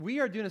We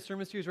are doing a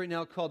sermon series right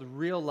now called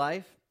Real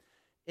Life,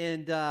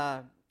 and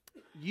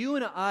you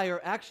and I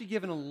are actually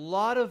given a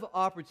lot of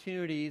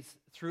opportunities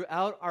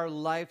throughout our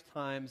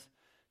lifetimes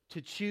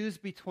to choose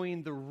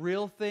between the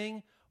real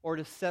thing or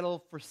to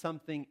settle for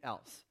something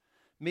else.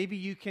 Maybe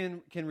you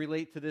can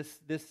relate to this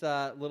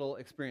little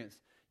experience.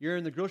 You're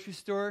in the grocery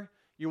store,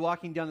 you're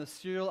walking down the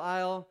cereal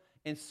aisle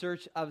in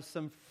search of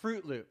some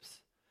Fruit Loops.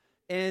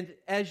 And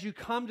as you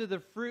come to the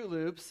Fruit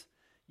Loops,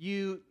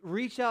 you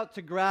reach out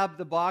to grab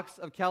the box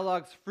of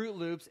Kellogg's Fruit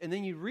Loops, and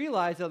then you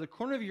realize out of the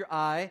corner of your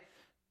eye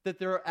that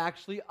there are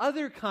actually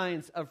other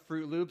kinds of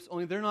Fruit Loops,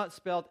 only they're not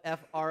spelled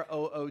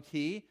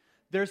F-R-O-O-T.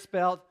 They're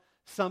spelled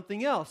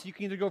something else. You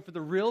can either go for the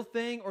real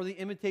thing or the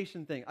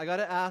imitation thing. I got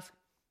to ask,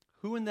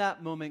 who in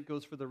that moment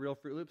goes for the real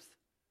Fruit Loops?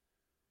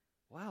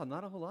 Wow,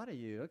 not a whole lot of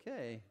you.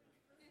 Okay.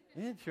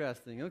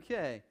 Interesting.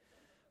 Okay.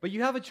 But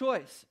you have a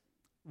choice,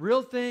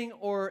 real thing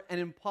or an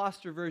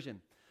imposter version.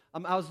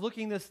 I was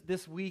looking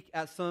this week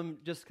at some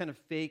just kind of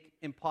fake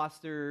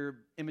imposter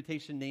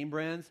imitation name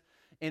brands,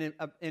 and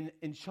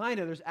in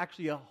China, there's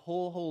actually a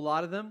whole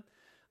lot of them.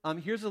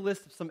 Here's a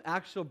list of some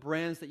actual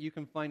brands that you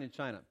can find in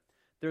China.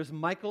 There's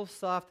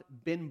Microsoft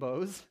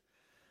Binbos,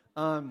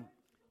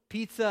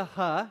 Pizza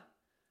Hut,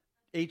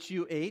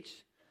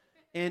 H-U-H,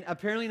 and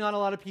apparently not a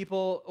lot of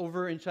people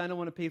over in China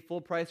want to pay full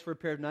price for a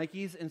pair of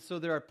Nikes, and so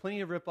there are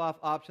plenty of rip-off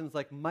options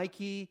like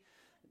Mikey,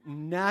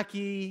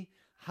 Nike,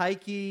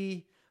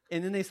 Hikey,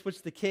 and then they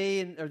switch the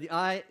K or the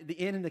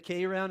N and the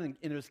K around, and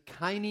there's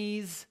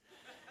Kines.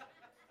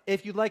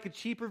 If you'd like a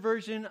cheaper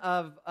version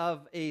of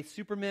a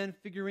Superman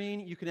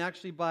figurine, you can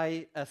actually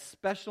buy a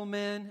Special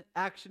Man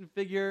action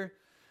figure.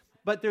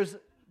 But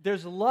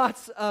there's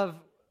lots of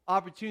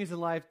opportunities in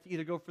life to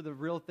either go for the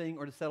real thing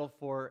or to settle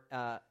for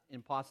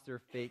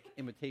imposter, fake,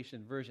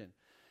 imitation version.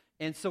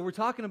 And so we're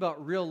talking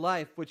about real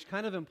life, which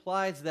kind of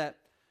implies that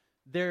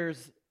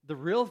there's the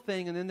real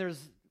thing and then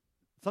there's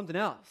something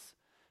else.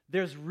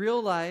 There's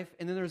real life,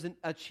 and then there's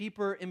a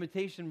cheaper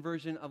imitation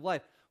version of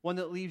life. One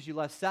that leaves you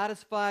less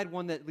satisfied,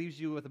 one that leaves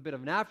you with a bit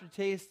of an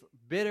aftertaste,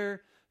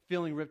 bitter,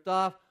 feeling ripped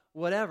off,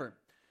 whatever.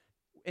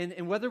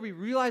 And whether we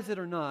realize it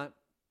or not,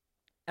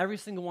 every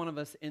single one of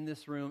us in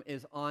this room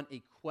is on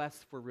a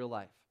quest for real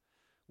life.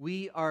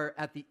 We are,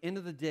 at the end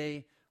of the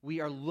day, we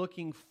are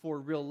looking for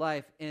real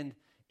life. And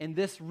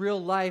this real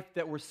life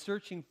that we're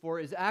searching for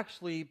is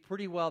actually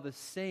pretty well the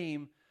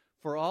same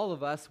for all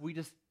of us. We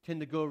just tend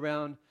to go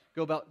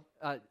about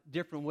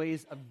different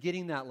ways of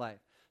getting that life.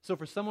 So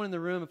for someone in the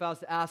room, if I was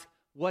to ask,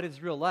 what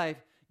is real life?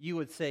 You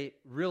would say,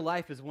 real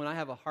life is when I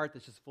have a heart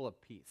that's just full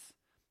of peace.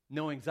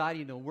 No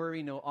anxiety, no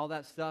worry, no all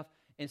that stuff.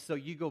 And so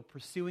you go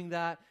pursuing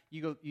that.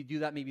 You do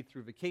that maybe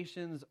through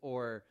vacations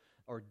or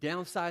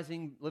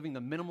downsizing, living the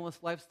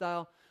minimalist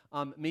lifestyle.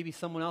 Maybe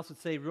someone else would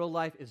say real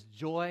life is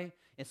joy.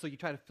 And so you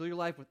try to fill your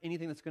life with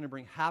anything that's going to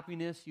bring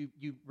happiness. You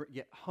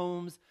get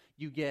homes,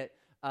 you get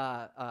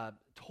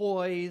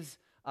toys,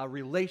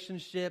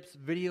 relationships,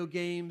 video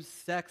games,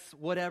 sex,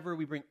 whatever.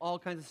 We bring all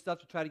kinds of stuff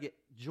to try to get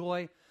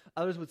joy.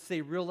 Others would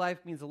say real life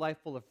means a life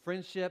full of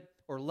friendship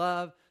or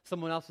love.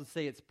 Someone else would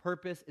say it's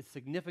purpose, it's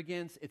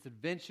significance, it's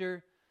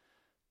adventure.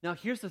 Now,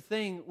 here's the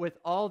thing with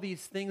all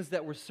these things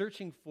that we're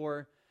searching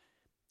for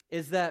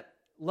is that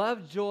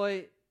love,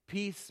 joy,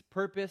 peace,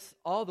 purpose,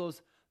 all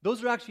those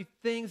are actually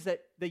things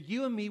that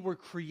you and me were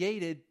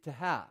created to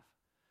have.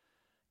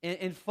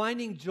 And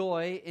finding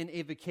joy in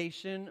a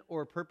vacation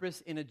or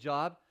purpose in a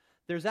job,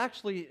 there's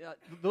actually,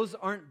 those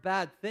aren't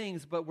bad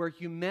things, but where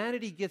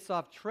humanity gets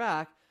off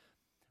track,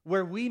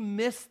 where we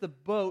miss the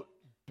boat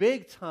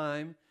big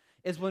time,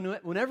 is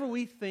whenever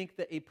we think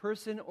that a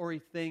person or a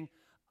thing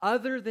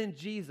other than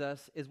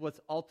Jesus is what's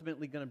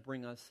ultimately going to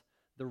bring us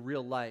the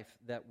real life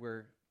that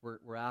we're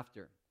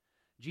after.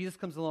 Jesus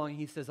comes along and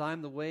he says,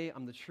 I'm the way,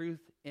 I'm the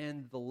truth,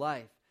 and the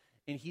life.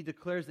 And he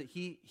declares that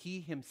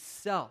he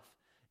himself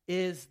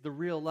is the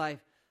real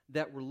life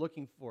that we're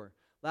looking for.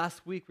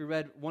 Last week we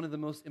read one of the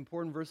most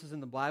important verses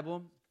in the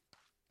Bible.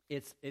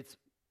 It's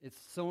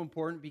so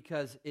important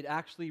because it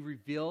actually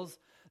reveals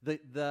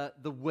the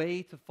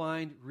way to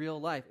find real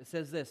life. It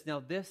says this, now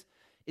this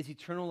is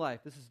eternal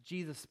life. This is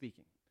Jesus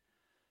speaking.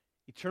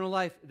 Eternal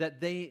life, that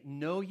they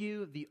know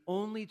you, the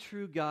only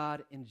true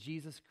God, and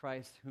Jesus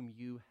Christ, whom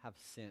you have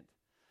sent.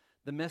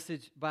 The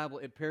Message Bible,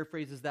 it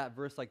paraphrases that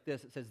verse like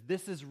this. It says,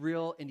 this is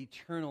real and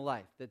eternal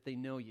life, that they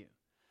know you.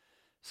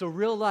 So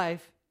real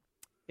life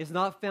is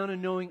not found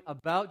in knowing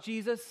about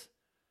Jesus.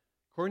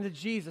 According to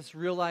Jesus,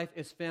 real life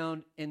is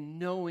found in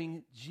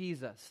knowing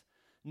Jesus.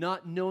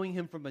 Not knowing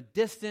him from a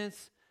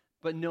distance,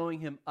 but knowing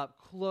him up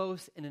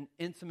close in an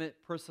intimate,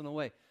 personal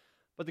way.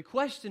 But the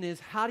question is,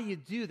 how do you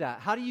do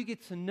that? How do you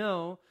get to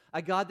know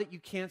a God that you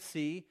can't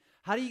see?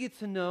 How do you get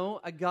to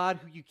know a God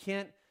who you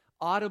can't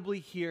audibly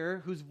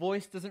hear, whose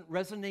voice doesn't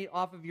resonate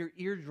off of your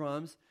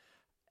eardrums?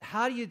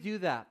 How do you do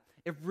that?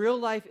 If real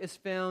life is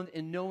found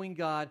in knowing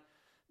God,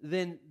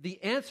 then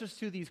the answers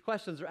to these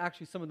questions are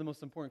actually some of the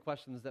most important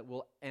questions that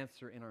we'll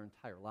answer in our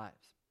entire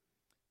lives.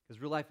 Because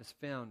real life is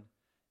found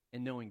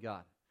in knowing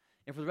God.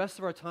 And for the rest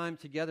of our time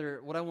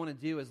together, what I want to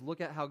do is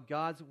look at how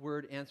God's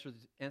Word answers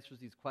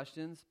these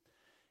questions.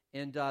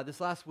 And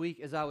this last week,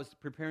 as I was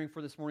preparing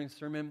for this morning's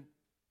sermon,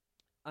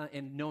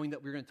 and knowing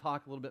that we were going to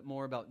talk a little bit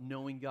more about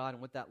knowing God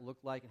and what that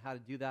looked like and how to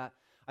do that,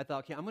 I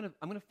thought, okay, I'm going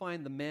to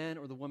find the man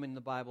or the woman in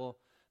the Bible,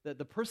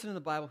 the person in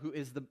the Bible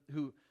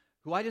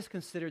who I just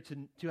consider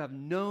to have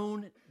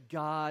known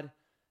God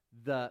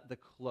the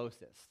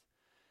closest.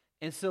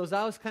 And so as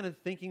I was kind of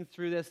thinking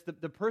through this,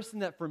 the person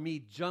that for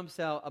me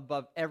jumps out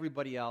above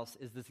everybody else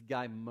is this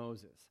guy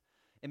Moses.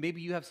 And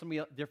maybe you have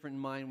somebody different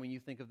in mind when you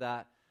think of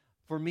that.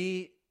 For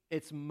me,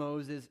 it's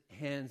Moses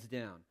hands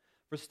down.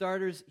 For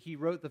starters, he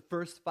wrote the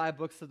first 5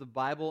 books of the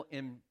Bible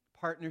in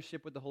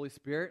partnership with the Holy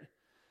Spirit.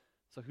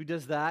 So who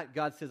does that?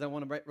 God says, I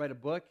want to write a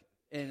book,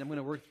 and I'm going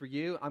to work for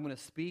you. I'm going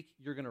to speak.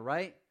 You're going to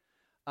write.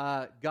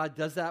 God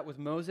does that with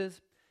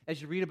Moses.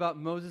 As you read about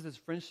Moses'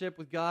 friendship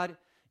with God,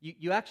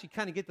 you actually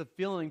kind of get the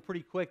feeling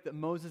pretty quick that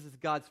Moses is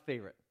God's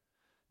favorite.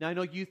 Now, I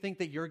know you think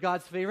that you're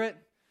God's favorite.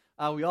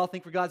 We all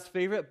think we're God's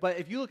favorite. But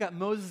if you look at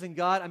Moses and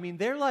God, I mean,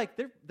 they're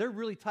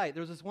really tight.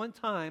 There was this one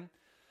time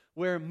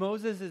where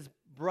Moses'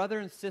 brother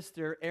and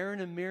sister,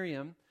 Aaron and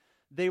Miriam,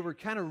 they were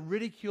kind of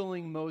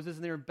ridiculing Moses,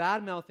 and they were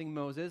bad-mouthing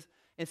Moses.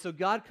 And so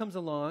God comes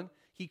along.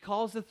 He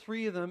calls the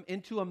 3 of them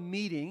into a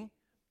meeting.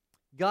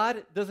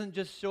 God doesn't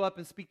just show up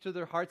and speak to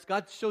their hearts.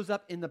 God shows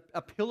up in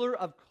a pillar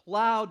of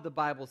cloud, the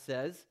Bible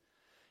says.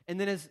 And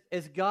then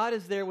as God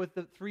is there with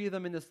the 3 of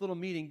them in this little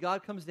meeting,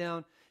 God comes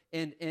down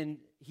and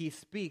he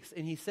speaks,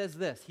 and he says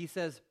this. He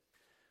says,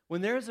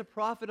 when there is a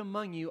prophet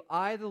among you,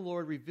 I, the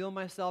Lord, reveal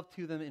myself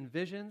to them in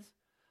visions.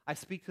 I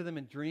speak to them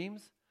in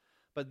dreams.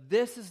 But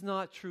this is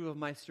not true of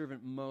my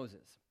servant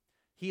Moses.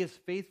 He is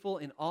faithful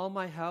in all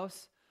my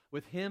house.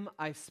 With him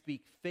I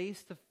speak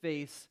face to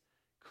face,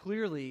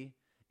 clearly,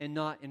 and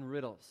not in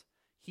riddles.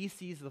 He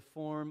sees the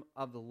form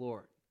of the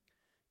Lord.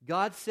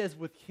 God says,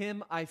 with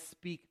him I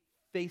speak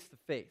face to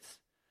face.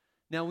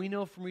 Now, we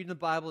know from reading the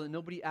Bible that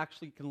nobody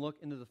actually can look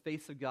into the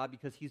face of God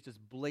because he's just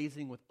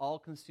blazing with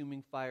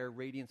all-consuming fire,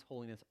 radiance,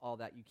 holiness, all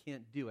that. You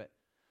can't do it.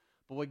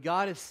 But what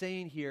God is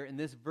saying here in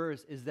this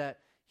verse is that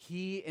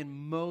he and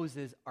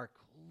Moses are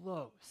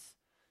close.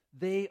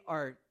 They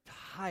are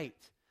tight.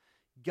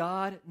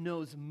 God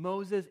knows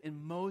Moses,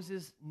 and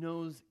Moses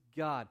knows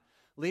God.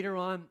 Later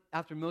on,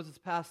 after Moses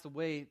passed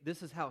away,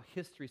 this is how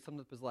history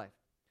summed up his life.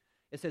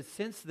 It says,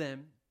 since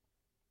then,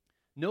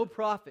 no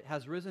prophet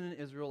has risen in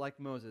Israel like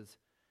Moses.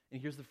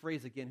 And here's the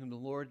phrase again, whom the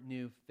Lord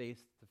knew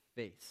face to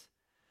face.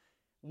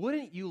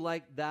 Wouldn't you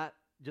like that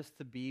just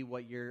to be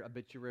what your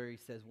obituary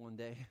says one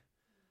day?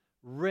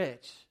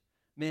 Rich.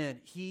 Man,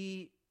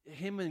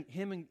 him and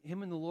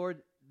the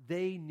Lord,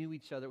 they knew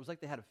each other. It was like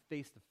they had a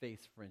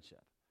face-to-face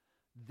friendship.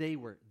 They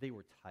were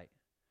tight.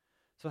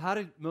 So how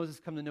did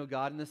Moses come to know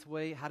God in this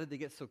way? How did they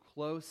get so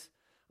close?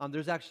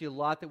 There's actually a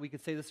lot that we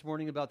could say this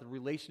morning about the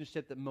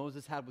relationship that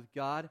Moses had with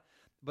God.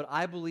 But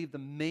I believe the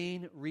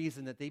main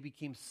reason that they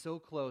became so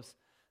close,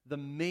 the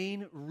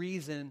main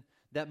reason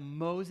that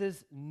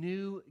Moses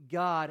knew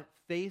God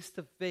face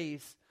to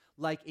face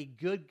like a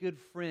good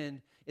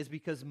friend is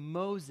because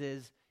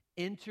Moses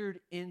entered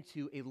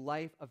into a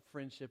life of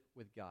friendship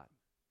with God.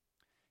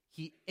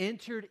 He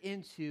entered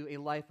into a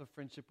life of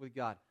friendship with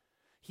God.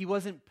 He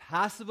wasn't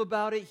passive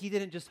about it. He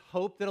didn't just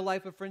hope that a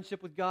life of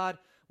friendship with God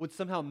would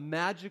somehow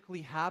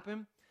magically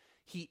happen.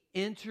 He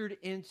entered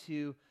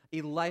into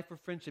a life of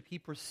friendship. He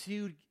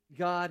pursued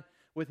God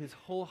with his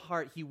whole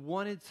heart. He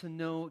wanted to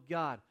know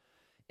God.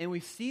 And we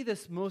see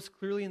this most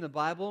clearly in the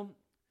Bible.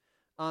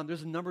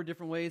 There's a number of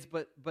different ways,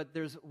 but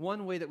there's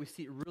one way that we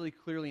see it really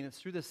clearly, and it's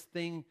through this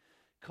thing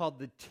called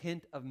the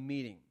tent of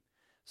meeting.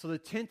 So the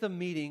tent of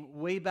meeting,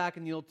 way back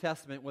in the Old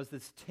Testament, was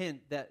this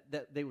tent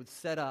that they would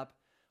set up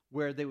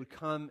where they would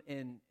come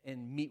and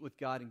meet with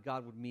God, and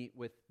God would meet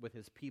with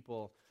his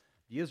people,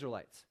 the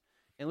Israelites.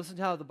 And listen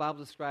to how the Bible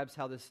describes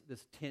how this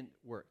tent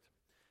worked.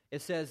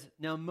 It says,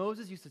 now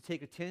Moses used to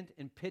take a tent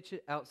and pitch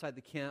it outside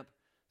the camp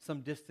some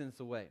distance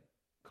away,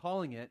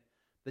 calling it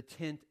the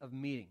tent of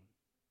meeting.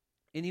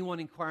 Anyone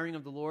inquiring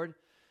of the Lord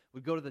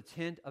would go to the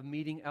tent of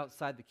meeting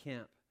outside the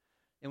camp.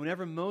 And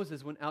whenever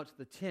Moses went out to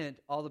the tent,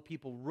 all the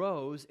people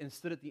rose and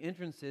stood at the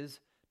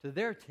entrances to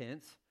their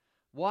tents,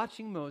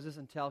 watching Moses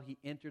until he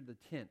entered the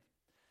tent.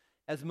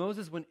 As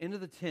Moses went into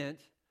the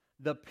tent,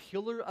 the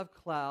pillar of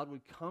cloud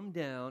would come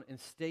down and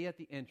stay at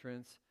the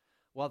entrance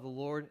while the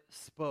Lord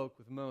spoke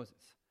with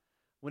Moses.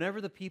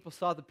 Whenever the people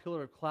saw the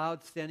pillar of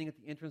cloud standing at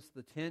the entrance to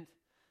the tent,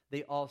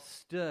 they all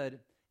stood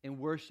and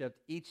worshipped,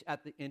 each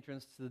at the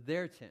entrance to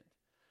their tent.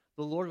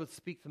 The Lord would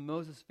speak to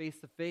Moses face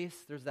to face.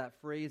 There's that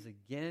phrase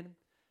again,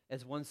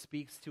 as one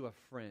speaks to a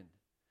friend.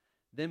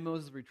 Then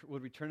Moses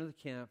would return to the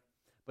camp,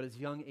 but his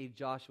young aide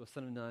Joshua,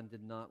 son of Nun,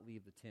 did not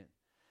leave the tent.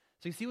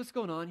 So you see what's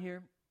going on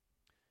here?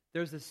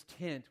 There's this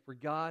tent where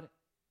God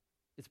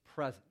is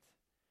present.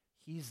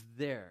 He's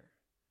there.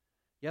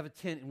 You have a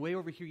tent, and way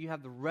over here you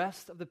have the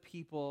rest of the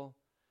people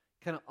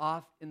kind of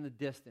off in the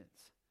distance.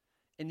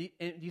 And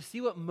you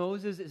see what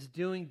Moses is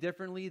doing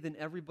differently than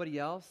everybody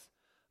else?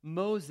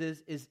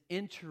 Moses is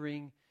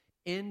entering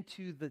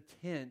into the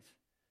tent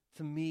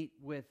to meet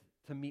with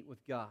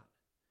God.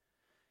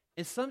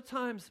 And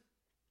sometimes,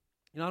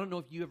 I don't know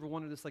if you ever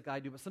wonder this like I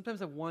do, but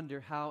sometimes I wonder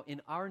how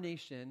in our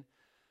nation,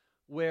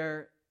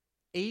 where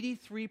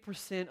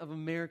 83% of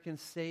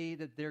Americans say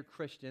that they're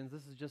Christians,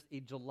 this is just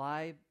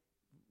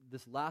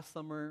this last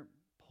summer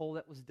poll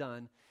that was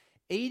done,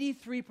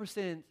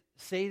 83%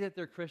 say that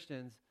they're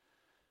Christians.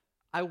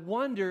 I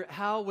wonder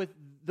how, with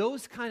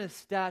those kind of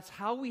stats,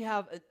 how we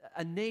have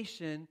a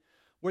nation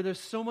where there's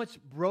so much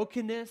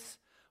brokenness,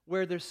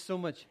 where there's so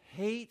much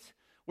hate,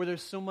 where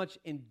there's so much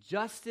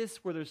injustice,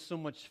 where there's so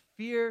much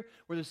fear,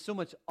 where there's so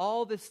much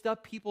all this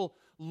stuff, people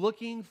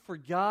looking for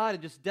God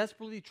and just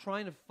desperately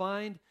trying to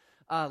find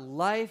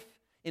life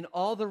in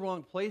all the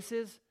wrong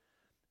places.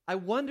 I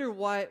wonder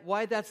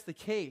why that's the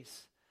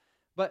case.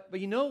 But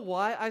you know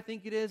why I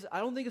think it is? I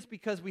don't think it's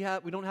because we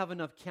don't have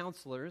enough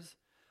counselors.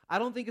 I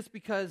don't think it's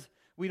because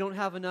we don't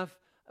have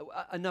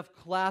enough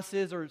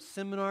classes or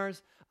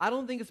seminars. I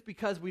don't think it's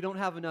because we don't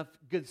have enough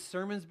good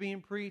sermons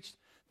being preached.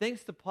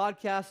 Thanks to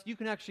podcasts, you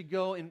can actually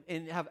go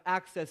and have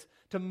access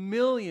to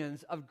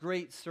millions of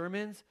great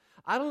sermons.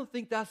 I don't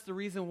think that's the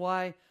reason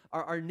why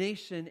our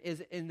nation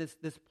is in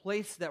this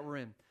place that we're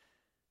in.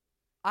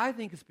 I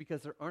think it's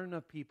because there aren't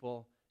enough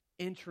people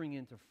entering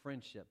into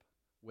friendship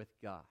with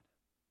God.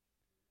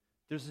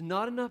 There's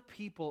not enough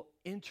people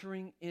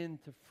entering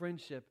into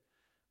friendship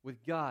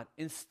with God.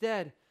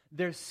 Instead,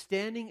 they're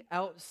standing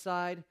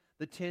outside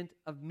the tent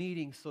of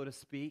meeting, so to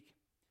speak.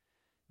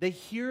 They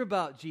hear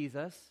about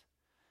Jesus.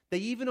 They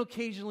even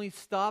occasionally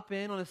stop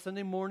in on a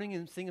Sunday morning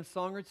and sing a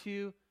song or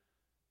two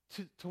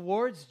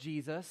towards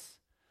Jesus,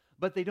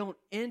 but they don't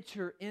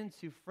enter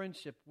into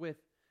friendship with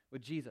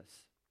Jesus.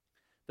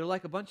 They're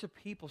like a bunch of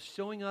people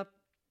showing up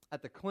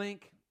at the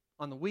Clink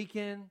on the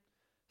weekend,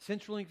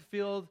 CenturyLink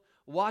Field,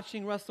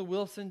 watching Russell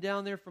Wilson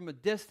down there from a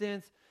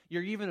distance.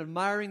 You're even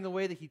admiring the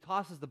way that he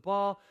tosses the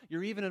ball.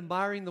 You're even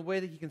admiring the way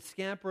that he can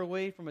scamper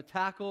away from a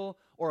tackle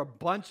or a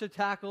bunch of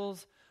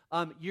tackles.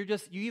 You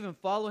even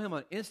follow him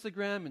on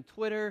Instagram and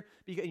Twitter,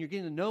 and you're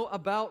getting to know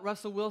about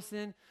Russell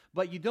Wilson,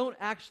 but you don't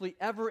actually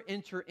ever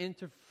enter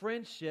into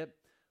friendship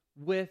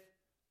with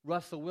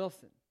Russell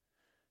Wilson.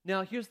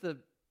 Now, here's the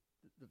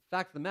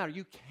fact of the matter.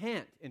 You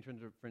can't enter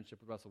into friendship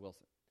with Russell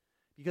Wilson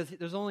because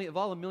there's only, of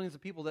all the millions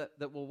of people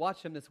that will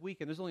watch him this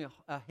weekend, there's only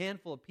a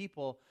handful of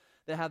people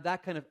that have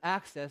that kind of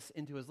access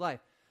into his life.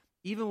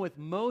 Even with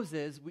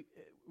Moses,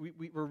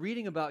 we're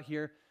reading about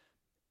here,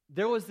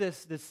 there was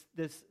this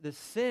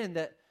sin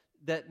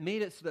that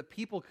made it so that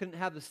people couldn't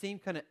have the same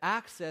kind of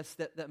access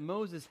that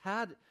Moses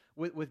had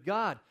with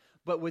God.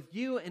 But with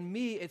you and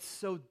me, it's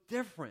so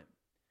different.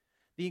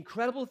 The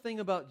incredible thing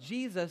about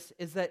Jesus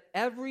is that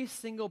every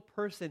single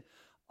person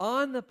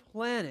on the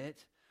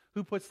planet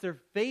who puts their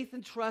faith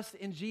and trust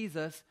in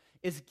Jesus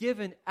is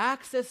given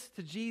access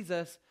to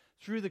Jesus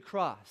through the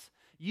cross.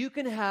 You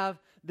can have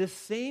the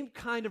same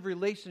kind of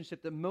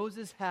relationship that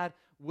Moses had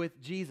with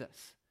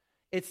Jesus.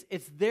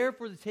 It's there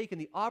for the taking.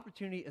 The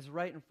opportunity is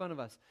right in front of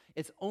us.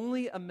 It's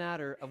only a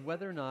matter of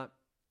whether or not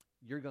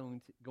you're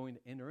going to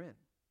enter in.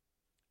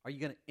 Are you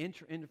going to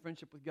enter into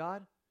friendship with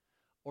God,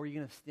 or are you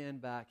going to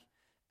stand back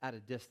at a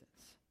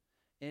distance?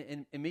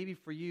 And maybe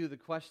for you, the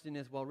question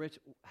is, well, Rich,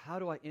 how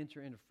do I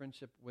enter into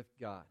friendship with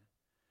God?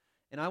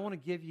 And I want to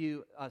give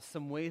you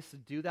some ways to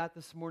do that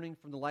this morning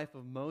from the life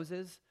of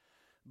Moses.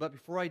 But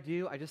before I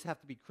do, I just have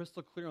to be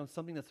crystal clear on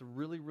something that's a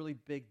really, really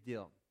big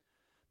deal.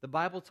 The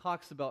Bible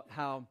talks about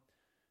how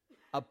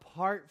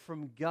apart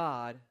from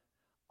God,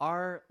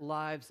 our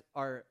lives,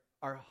 our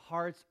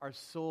hearts, our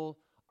soul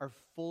are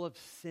full of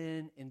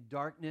sin and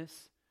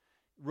darkness.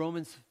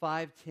 Romans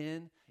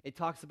 5:10, it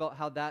talks about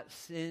how that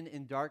sin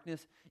and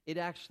darkness, it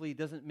actually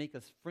doesn't make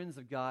us friends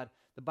of God.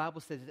 The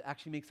Bible says it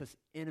actually makes us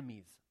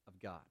enemies of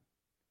God.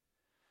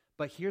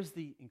 But here's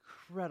the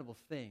incredible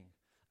thing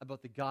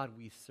about the God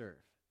we serve.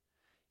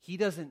 He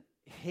doesn't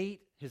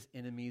hate his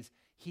enemies.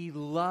 He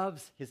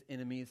loves his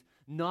enemies,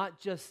 not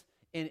just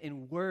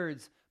in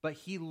words, but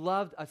he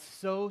loved us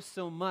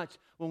so much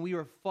when we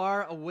were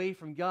far away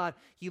from God.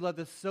 He loved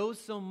us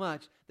so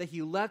much that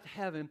he left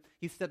heaven.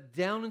 He stepped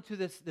down into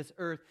this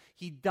earth.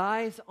 He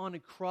dies on a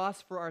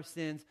cross for our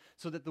sins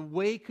so that the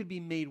way could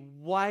be made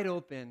wide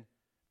open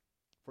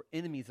for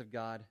enemies of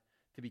God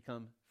to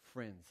become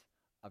friends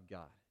of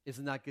God.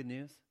 Isn't that good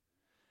news?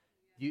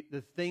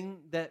 The thing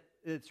that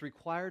it's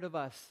required of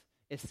us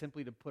is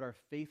simply to put our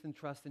faith and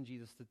trust in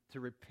Jesus, to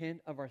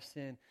repent of our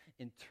sin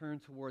and turn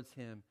towards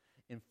him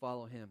and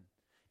follow him.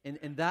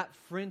 And that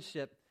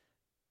friendship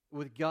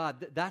with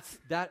God,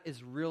 that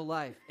is real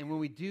life. And when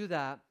we do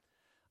that,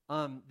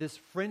 this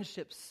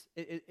friendship,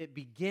 it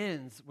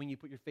begins when you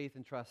put your faith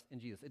and trust in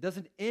Jesus. It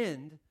doesn't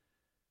end.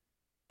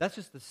 That's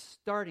just the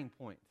starting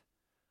point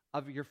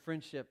of your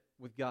friendship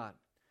with God.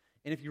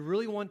 And if you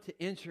really want to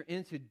enter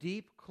into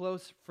deep,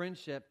 close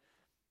friendship,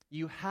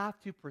 you have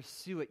to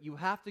pursue it. You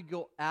have to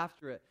go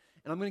after it.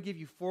 And I'm going to give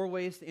you 4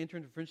 ways to enter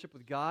into friendship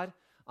with God.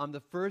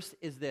 The first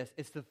is this.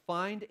 It's to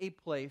find a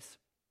place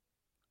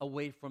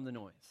away from the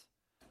noise.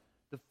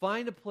 To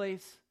find a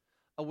place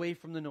away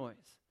from the noise.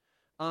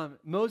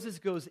 Moses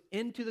goes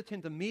into the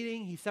tent of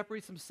meeting. He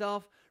separates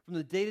himself from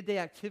the day-to-day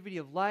activity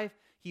of life.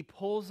 He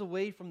pulls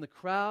away from the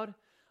crowd.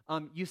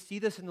 You see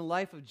this in the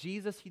life of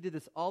Jesus. He did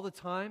this all the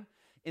time.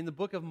 In the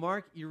book of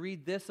Mark, you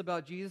read this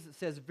about Jesus. It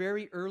says,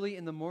 very early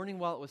in the morning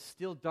while it was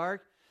still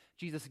dark,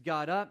 Jesus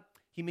got up.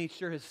 He made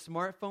sure his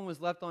smartphone was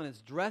left on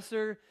his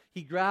dresser.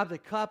 He grabbed a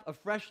cup of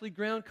freshly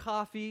ground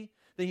coffee.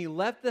 Then he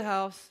left the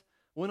house,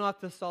 went off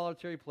to a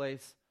solitary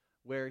place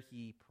where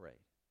he prayed.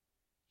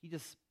 He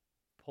just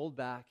pulled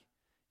back.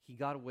 He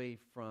got away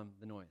from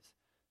the noise.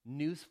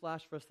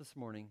 Newsflash for us this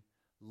morning,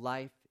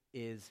 life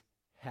is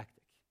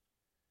hectic.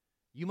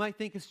 You might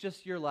think it's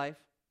just your life,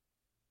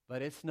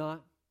 but it's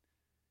not.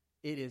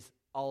 It is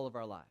all of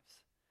our lives.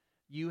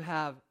 You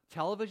have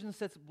television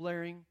sets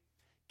blaring,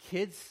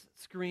 kids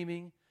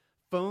screaming,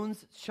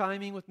 phones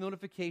chiming with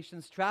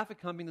notifications, traffic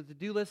coming, the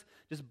to-do list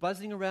just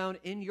buzzing around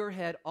in your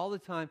head all the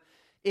time.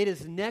 It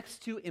is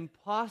next to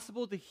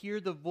impossible to hear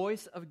the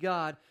voice of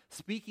God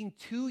speaking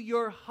to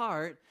your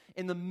heart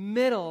in the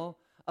middle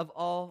of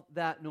all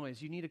that noise.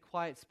 You need a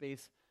quiet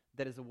space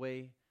that is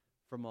away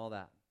from all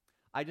that.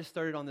 I just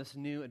started on this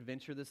new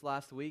adventure this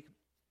last week.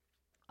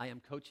 I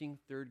am coaching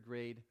third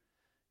grade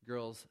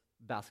girls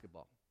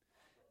basketball.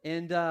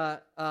 And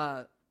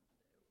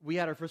we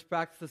had our first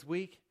practice this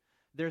week.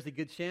 There's a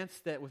good chance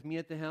that with me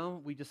at the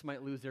helm, we just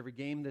might lose every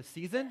game this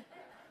season.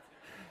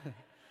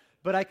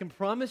 But I can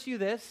promise you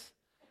this,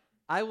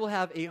 I will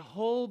have a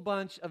whole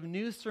bunch of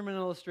new sermon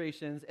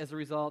illustrations as a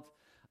result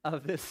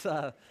of this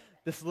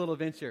little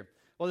adventure.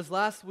 Well, this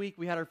last week,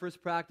 we had our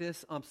first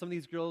practice. Some of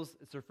these girls,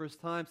 it's their first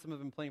time. Some have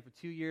been playing for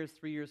 2 years,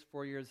 3 years,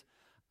 4 years.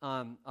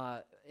 And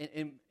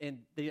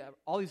they have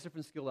all these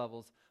different skill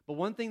levels. But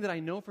one thing that I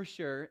know for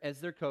sure as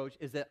their coach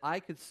is that I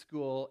could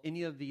school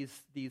any of these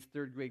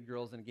third grade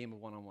girls in a game of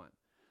one-on-one.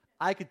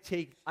 I could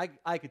take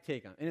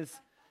them.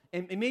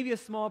 And maybe a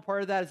small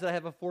part of that is that I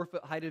have a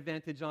 4-foot height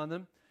advantage on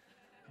them.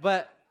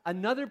 But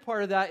another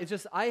part of that is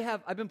just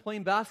I've been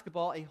playing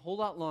basketball a whole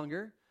lot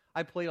longer.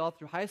 I played all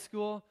through high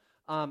school.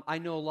 I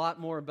know a lot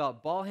more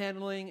about ball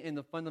handling and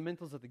the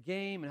fundamentals of the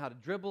game and how to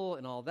dribble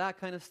and all that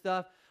kind of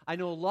stuff. I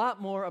know a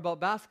lot more about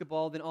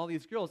basketball than all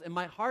these girls. And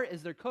my heart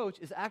as their coach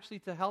is actually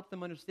to help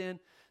them understand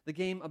the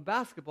game of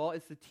basketball.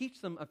 It's to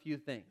teach them a few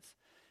things.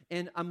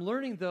 And I'm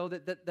learning, though,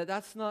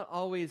 that's not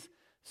always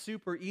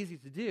super easy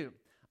to do.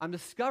 I'm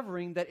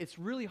discovering that it's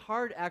really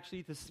hard,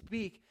 actually, to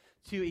speak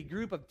to a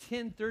group of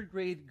 10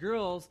 third-grade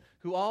girls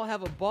who all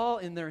have a ball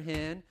in their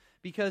hand,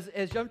 because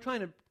as I'm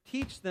trying to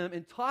teach them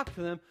and talk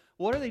to them,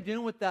 what are they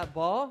doing with that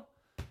ball?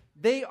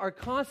 They are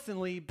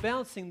constantly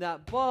bouncing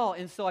that ball,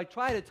 and so I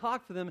try to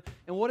talk to them,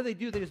 and what do? They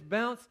just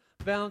bounce,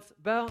 bounce,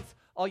 bounce.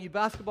 All you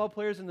basketball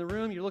players in the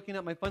room, you're looking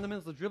at my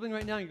fundamentals of dribbling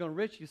right now, you're going,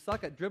 Rich, you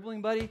suck at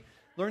dribbling, buddy.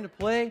 Learn to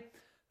play.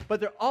 But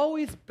they're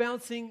always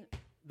bouncing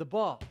the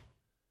ball.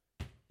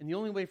 And the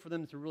only way for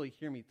them to really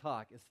hear me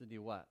talk is to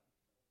do what?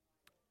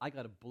 I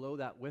got to blow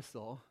that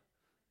whistle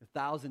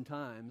 1,000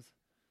 times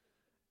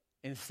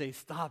and say,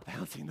 stop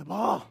bouncing the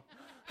ball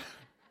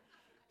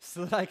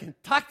so that I can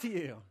talk to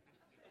you.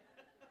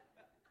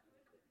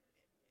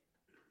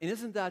 And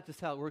isn't that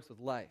just how it works with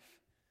life?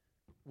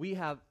 We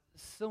have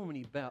so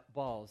many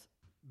balls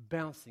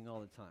bouncing all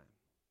the time.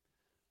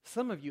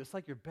 Some of you, it's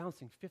like you're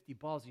bouncing 50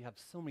 balls. You have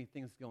so many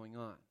things going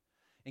on.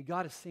 And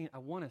God is saying, I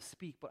want to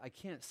speak, but I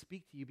can't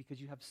speak to you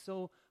because you have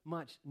so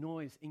much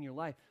noise in your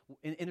life.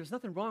 And there's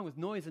nothing wrong with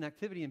noise and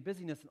activity and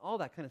busyness and all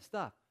that kind of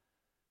stuff.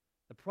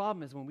 The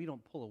problem is when we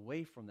don't pull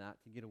away from that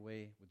to get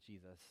away with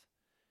Jesus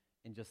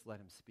and just let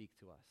him speak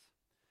to us.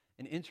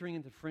 And entering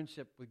into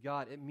friendship with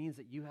God, it means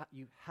that you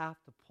have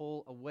to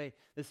pull away.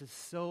 This is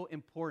so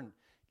important.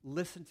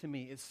 Listen to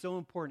me. It's so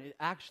important. It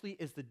actually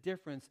is the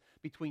difference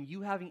between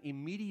you having a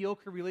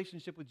mediocre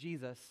relationship with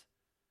Jesus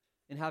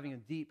and having a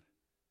deep,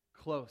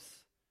 close,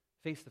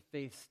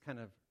 face-to-face kind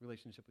of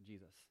relationship with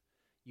Jesus.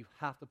 You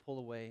have to pull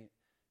away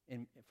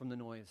from the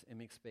noise and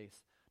make space.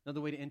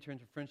 Another way to enter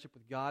into friendship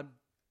with God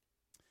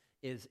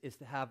is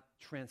to have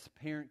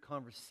transparent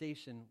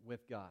conversation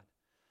with God.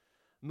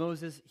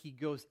 Moses, he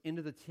goes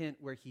into the tent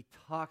where he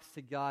talks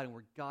to God and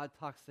where God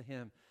talks to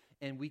him.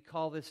 And we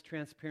call this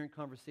transparent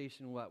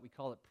conversation what? We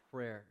call it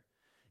prayer.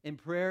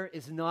 And prayer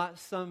is not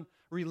some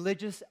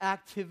religious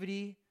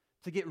activity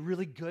to get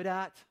really good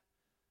at.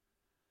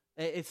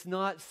 It's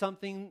not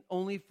something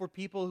only for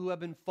people who have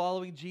been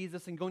following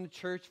Jesus and going to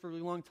church for a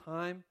really long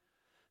time.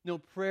 No,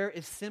 prayer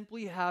is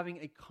simply having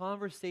a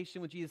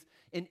conversation with Jesus.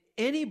 And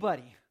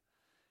anybody,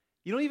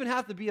 you don't even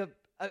have to be a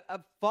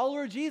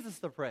follower of Jesus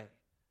to pray.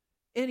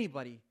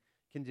 Anybody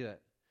can do it.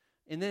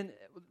 And then,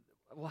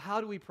 well, how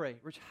do we pray?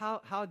 Rich,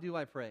 how do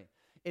I pray?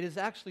 It is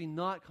actually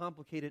not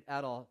complicated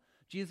at all.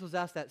 Jesus was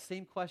asked that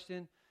same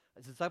question.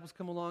 His disciples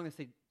come along and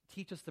say,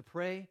 teach us to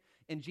pray.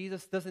 And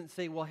Jesus doesn't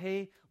say, well,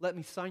 hey, let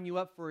me sign you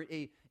up for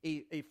a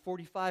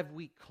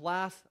 45-week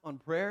class on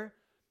prayer.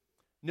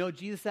 No,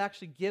 Jesus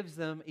actually gives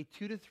them a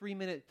 2 to 3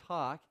 minute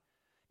talk.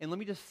 And let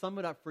me just sum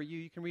it up for you.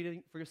 You can read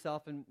it for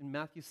yourself in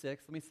Matthew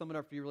 6. Let me sum it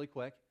up for you really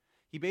quick.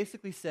 He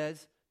basically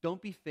says, don't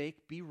be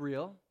fake, be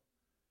real,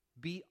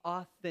 be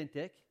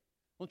authentic.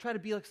 Don't try to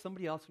be like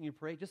somebody else when you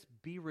pray. Just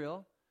be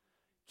real.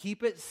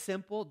 Keep it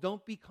simple.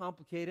 Don't be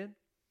complicated.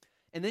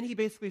 And then he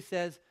basically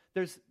says,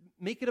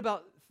 make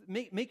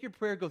your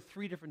prayer go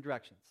 3 different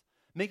directions.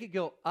 Make it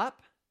go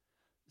up.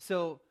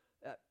 So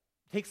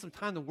take some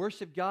time to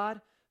worship God.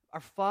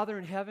 Our Father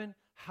in heaven,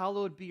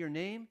 hallowed be your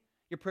name.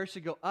 Your prayer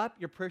should go up.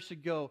 Your prayer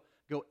should go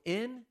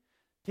in.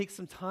 Take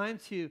some time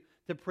to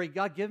pray,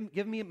 God,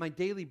 give me my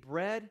daily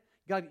bread.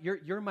 God,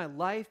 you're my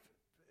life.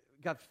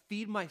 God,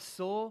 feed my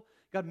soul.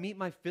 God, meet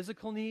my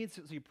physical needs.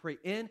 So you pray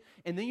in.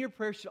 And then your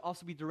prayer should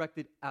also be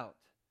directed out.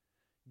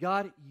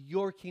 God,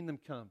 your kingdom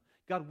come.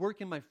 God, work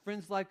in my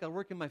friend's life. God,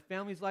 work in my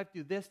family's life.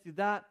 Do this, do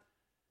that.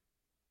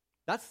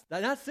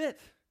 That's it.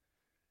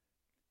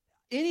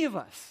 Any of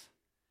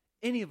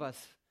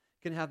us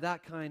can have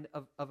that kind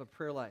of a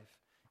prayer life.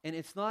 And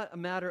it's not a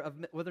matter of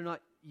whether or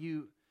not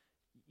you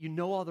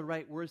know all the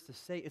right words to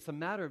say. It's a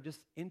matter of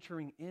just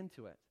entering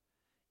into it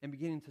and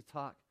beginning to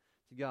talk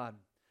to God.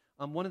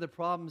 One of the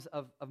problems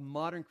of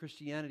modern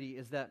Christianity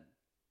is that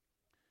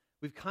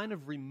we've kind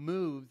of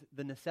removed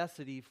the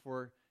necessity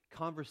for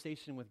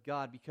conversation with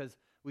God because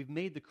we've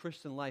made the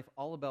Christian life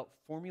all about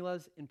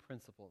formulas and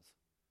principles.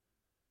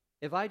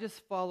 If I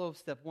just follow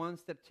step 1,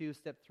 step 2,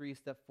 step 3,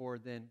 step 4,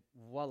 then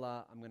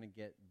voila, I'm going to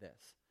get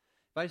this.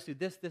 If I just do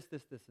this,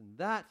 and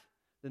that,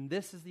 then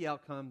this is the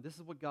outcome. This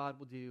is what God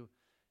will do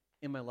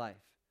in my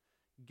life.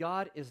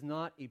 God is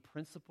not a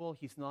principle.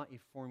 He's not a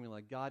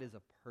formula. God is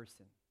a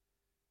person.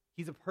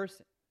 He's a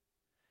person.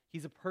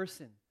 He's a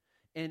person.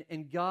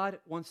 And God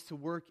wants to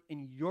work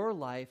in your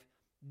life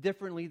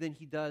differently than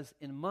he does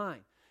in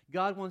mine.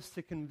 God wants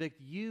to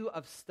convict you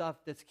of stuff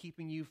that's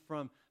keeping you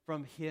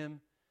from him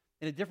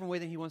in a different way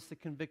than he wants to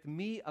convict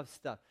me of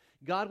stuff.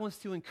 God wants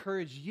to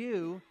encourage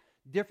you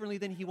differently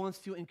than he wants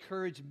to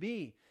encourage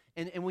me.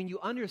 And when you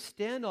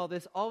understand all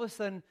this, all of a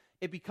sudden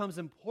it becomes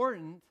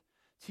important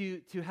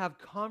to have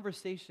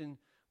conversation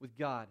with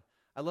God.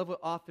 I love what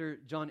author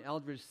John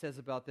Eldredge says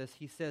about this.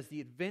 He says, the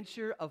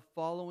adventure of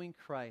following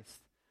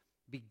Christ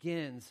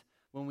begins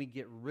when we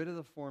get rid of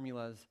the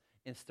formulas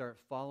and start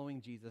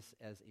following Jesus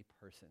as a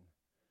person.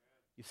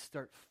 You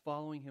start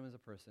following him as a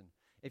person.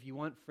 If you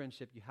want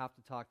friendship, you have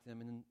to talk to him.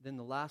 And then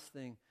the last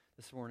thing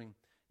this morning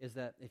is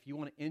that if you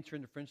want to enter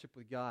into friendship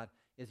with God,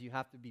 is you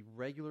have to be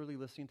regularly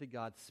listening to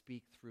God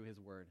speak through his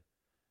word.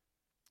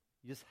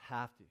 You just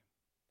have to.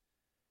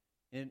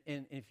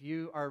 And if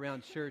you are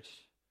around church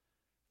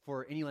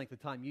for any length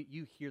of time,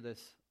 you hear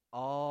this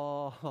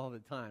all the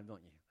time,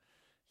 don't you?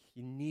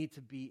 You need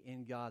to be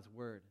in God's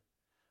word.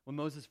 When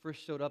Moses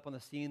first showed up on the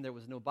scene, there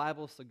was no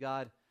Bible, so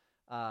God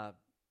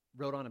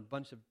wrote on a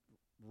bunch of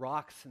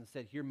rocks and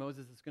said, here,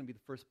 Moses, it's going to be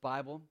the first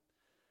Bible.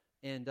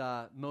 And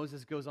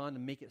Moses goes on to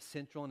make it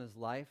central in his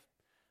life.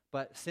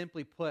 But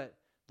simply put,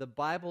 the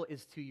Bible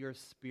is to your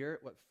spirit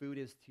what food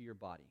is to your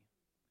body.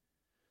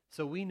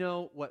 So we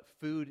know what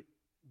food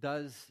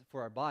does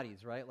for our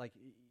bodies, right? Like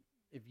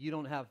if you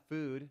don't have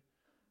food,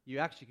 you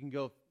actually can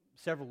go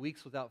several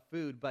weeks without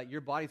food, but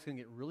your body's going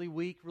to get really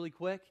weak really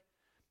quick.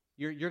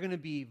 You're going to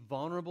be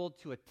vulnerable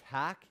to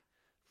attack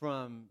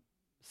from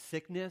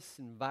sickness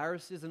and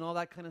viruses and all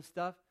that kind of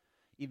stuff.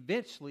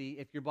 Eventually,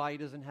 if your body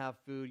doesn't have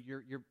food,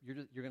 you're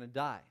going to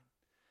die.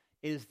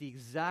 It is the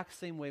exact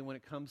same way when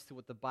it comes to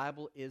what the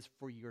Bible is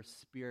for your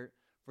spirit,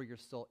 for your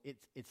soul.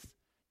 It's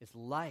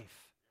life.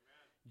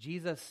 Amen.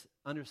 Jesus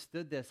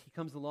understood this. He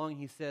comes along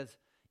and he says,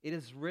 it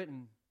is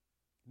written,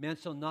 man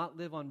shall not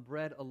live on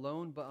bread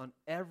alone, but on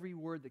every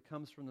word that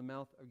comes from the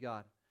mouth of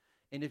God.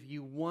 And if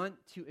you want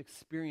to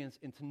experience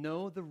and to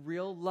know the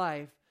real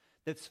life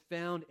that's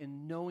found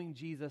in knowing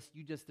Jesus,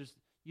 you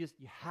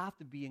have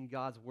to be in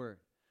God's word.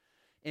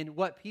 And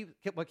what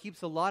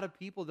keeps a lot of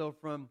people, though,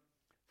 from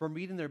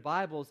reading their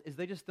Bibles is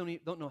they just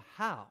don't know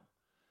how.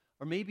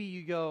 Or maybe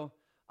you go,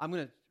 I'm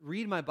going to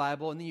read my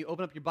Bible, and then you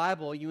open up your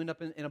Bible, you end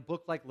up in a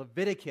book like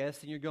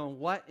Leviticus, and you're going,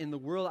 what in the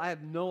world? I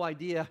have no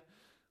idea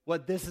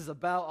what this is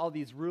about, all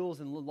these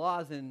rules and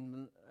laws,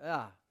 and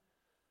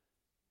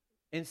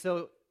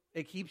so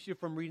it keeps you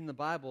from reading the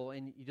Bible,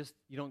 and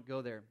you don't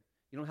go there.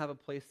 You don't have a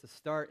place to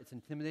start. It's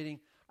intimidating.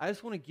 I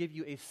just want to give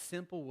you a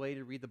simple way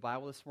to read the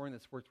Bible this morning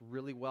that's worked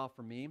really well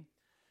for me.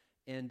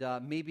 And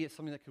maybe it's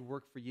something that could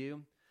work for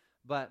you.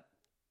 But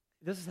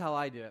this is how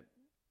I do it.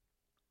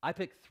 I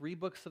pick 3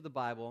 books of the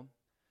Bible,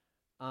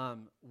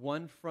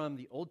 one from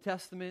the Old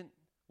Testament,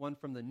 one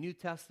from the New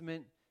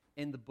Testament,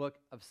 and the book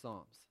of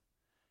Psalms.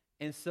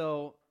 And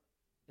so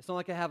it's not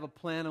like I have a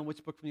plan on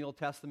which book from the Old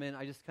Testament.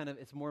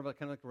 It's more of a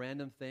kind of like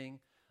random thing.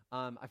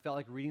 I felt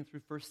like reading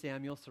through 1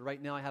 Samuel. So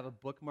right now I have a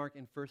bookmark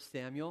in 1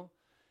 Samuel.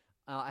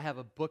 I have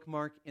a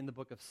bookmark in the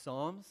book of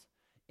Psalms.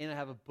 And I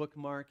have a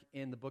bookmark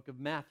in the book of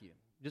Matthew.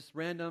 Just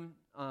random.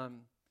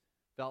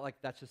 Felt like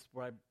that's just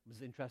what I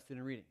was interested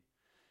in reading.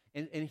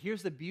 And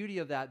here's the beauty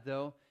of that,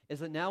 though, is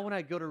that now when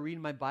I go to read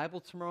my Bible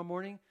tomorrow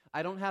morning,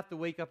 I don't have to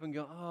wake up and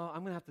go,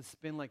 I'm going to have to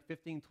spend like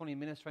 15, 20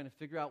 minutes trying to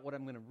figure out what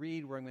I'm going to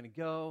read, where I'm going to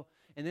go.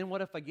 And then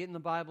what if I get in the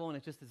Bible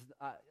and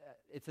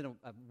it's in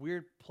a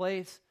weird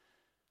place?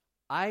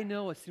 I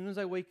know as soon as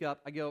I wake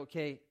up, I go,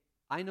 okay,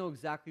 I know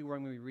exactly where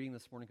I'm going to be reading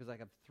this morning because I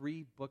have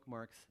 3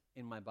 bookmarks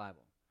in my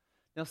Bible.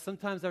 Now,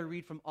 sometimes I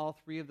read from all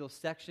 3 of those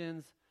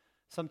sections.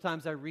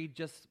 Sometimes I read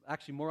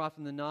actually more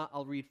often than not,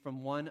 I'll read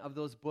from one of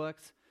those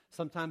books.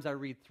 Sometimes I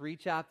read 3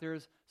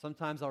 chapters.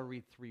 Sometimes I'll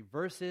read 3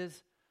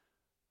 verses.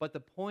 But the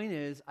point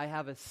is, I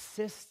have a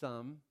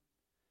system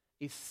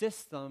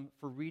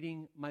for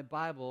reading my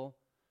Bible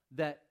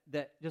that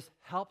just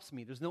helps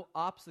me. There's no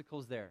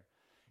obstacles there.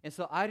 And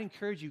so I'd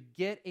encourage you,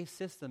 get a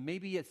system.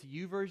 Maybe it's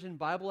YouVersion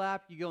Bible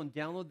app. You go and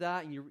download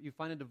that and you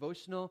find a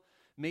devotional.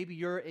 Maybe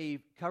you're a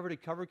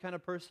cover-to-cover kind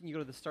of person. You go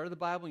to the start of the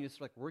Bible and you just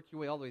work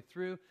your way all the way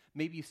through.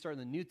 Maybe you start in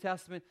the New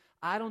Testament.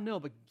 I don't know,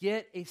 but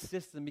get a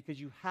system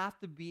because you have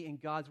to be in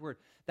God's Word.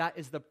 That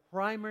is the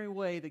primary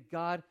way that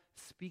God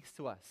speaks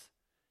to us.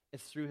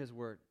 It's through His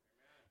Word.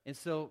 And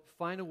so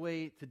find a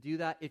way to do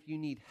that. If you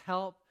need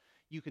help,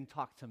 you can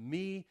talk to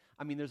me.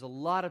 I mean, there's a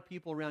lot of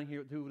people around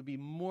here who would be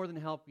more than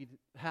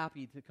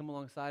happy to come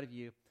alongside of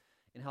you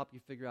and help you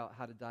figure out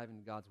how to dive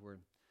into God's Word.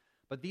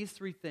 But these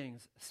 3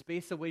 things,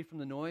 space away from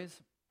the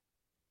noise,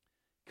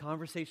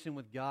 conversation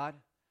with God,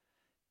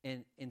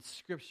 and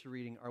Scripture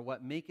reading are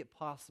what make it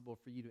possible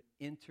for you to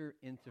enter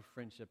into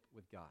friendship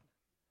with God.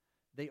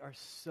 They are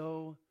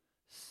so,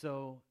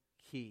 so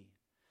key.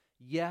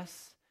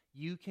 Yes,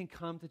 you can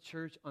come to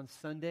church on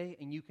Sunday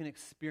and you can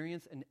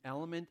experience an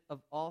element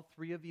of all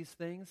 3 of these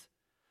things,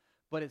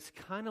 but it's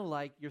kind of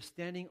like you're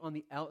standing on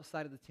the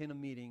outside of the tent of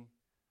meeting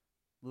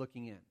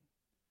looking in.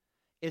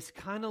 It's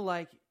kind of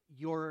like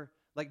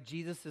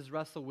Jesus is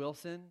Russell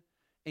Wilson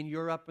and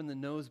you're up in the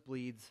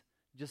nosebleeds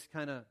just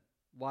kind of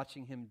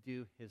watching him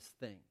do his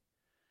thing.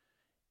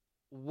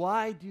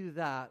 Why do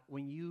that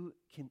when you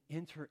can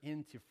enter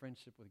into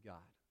friendship with God?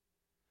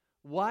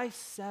 Why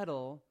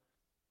settle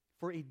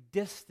for a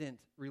distant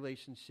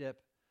relationship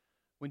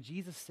when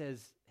Jesus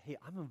says, hey,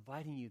 I'm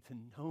inviting you to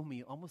know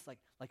me almost like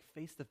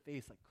face to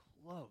face, like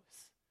close?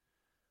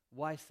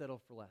 Why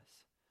settle for less?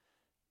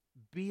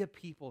 Be a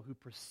people who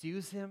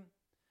pursues Him.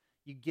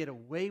 You get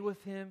away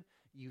with Him.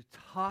 You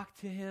talk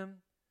to Him.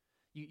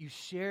 You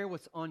share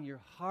what's on your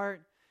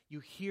heart. You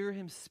hear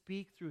Him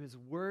speak through His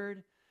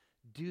Word.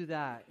 Do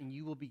that, and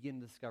you will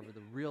begin to discover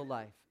the real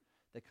life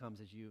that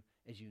comes as you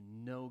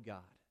know God.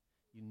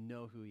 You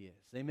know who He is.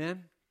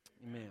 Amen?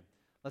 Amen.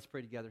 Let's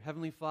pray together.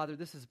 Heavenly Father,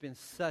 this has been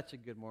such a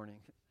good morning.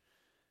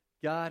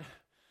 God,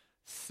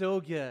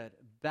 so good.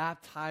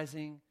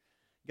 Baptizing.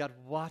 God,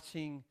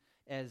 watching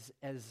as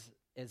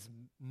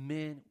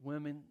men,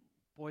 women,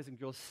 boys and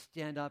girls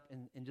stand up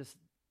and just,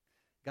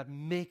 God,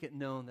 make it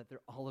known that they're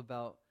all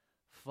about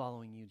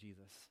following you,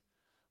 Jesus.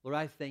 Lord,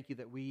 I thank you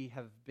that we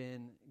have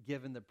been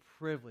given the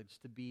privilege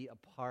to be a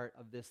part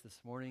of this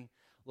morning.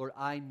 Lord,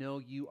 I know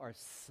you are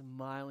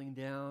smiling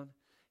down.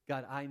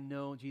 God, I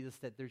know, Jesus,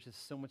 that there's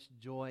just so much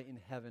joy in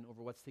heaven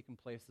over what's taking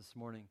place this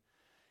morning.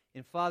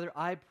 And Father,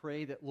 I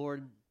pray that,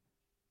 Lord,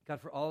 God,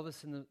 for all of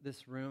us in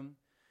this room,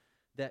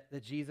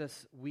 that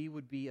Jesus, we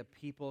would be a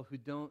people who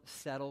don't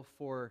settle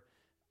for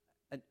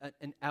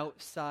an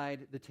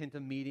outside the tent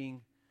of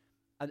meeting,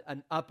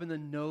 an up in the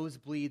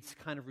nosebleeds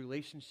kind of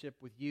relationship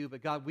with you.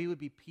 But God, we would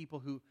be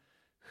people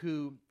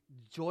who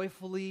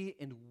joyfully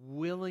and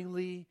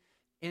willingly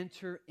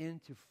enter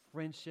into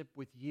friendship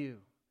with you,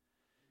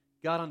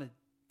 God, on a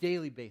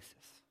daily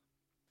basis.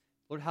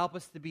 Lord, help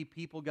us to be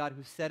people, God,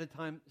 who set a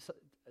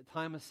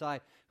time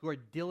aside, who are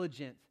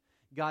diligent,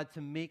 God,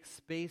 to make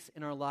space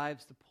in our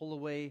lives to pull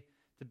away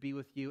to be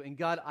with you. And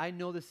God, I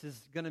know this is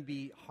going to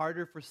be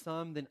harder for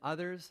some than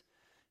others.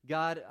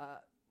 God,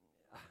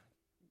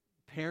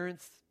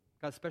 parents,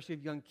 God, especially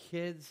of young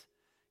kids,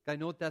 God, I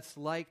know what that's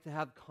like to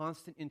have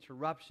constant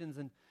interruptions.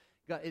 And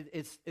God,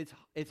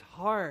 it's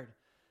hard.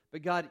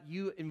 But God,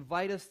 you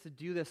invite us to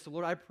do this. So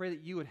Lord, I pray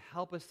that you would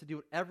help us to do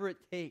whatever it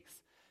takes,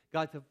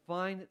 God, to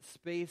find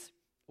space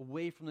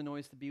away from the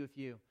noise to be with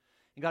you.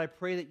 And God, I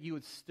pray that you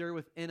would stir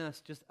within us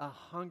just a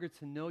hunger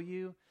to know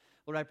you.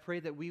 Lord, I pray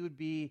that we would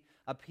be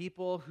a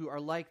people who are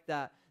like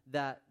that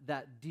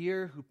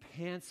deer who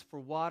pants for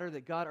water,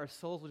 that God, our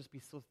souls will just be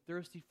so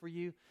thirsty for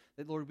you,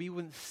 that Lord, we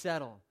wouldn't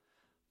settle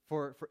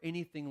for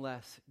anything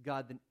less,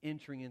 God, than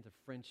entering into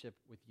friendship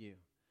with you.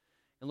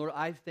 And Lord,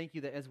 I thank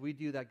you that as we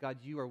do that, God,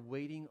 you are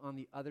waiting on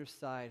the other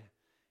side,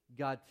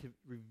 God, to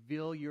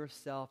reveal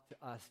yourself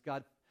to us,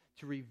 God,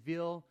 to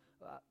reveal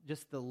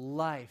just the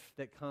life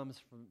that comes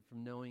from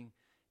knowing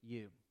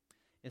you.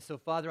 And so,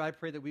 Father, I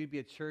pray that we would be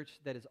a church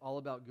that is all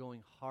about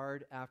going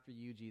hard after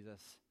you,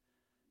 Jesus.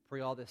 Pray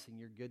all this in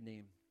your good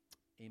name.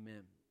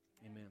 Amen.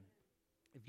 Amen.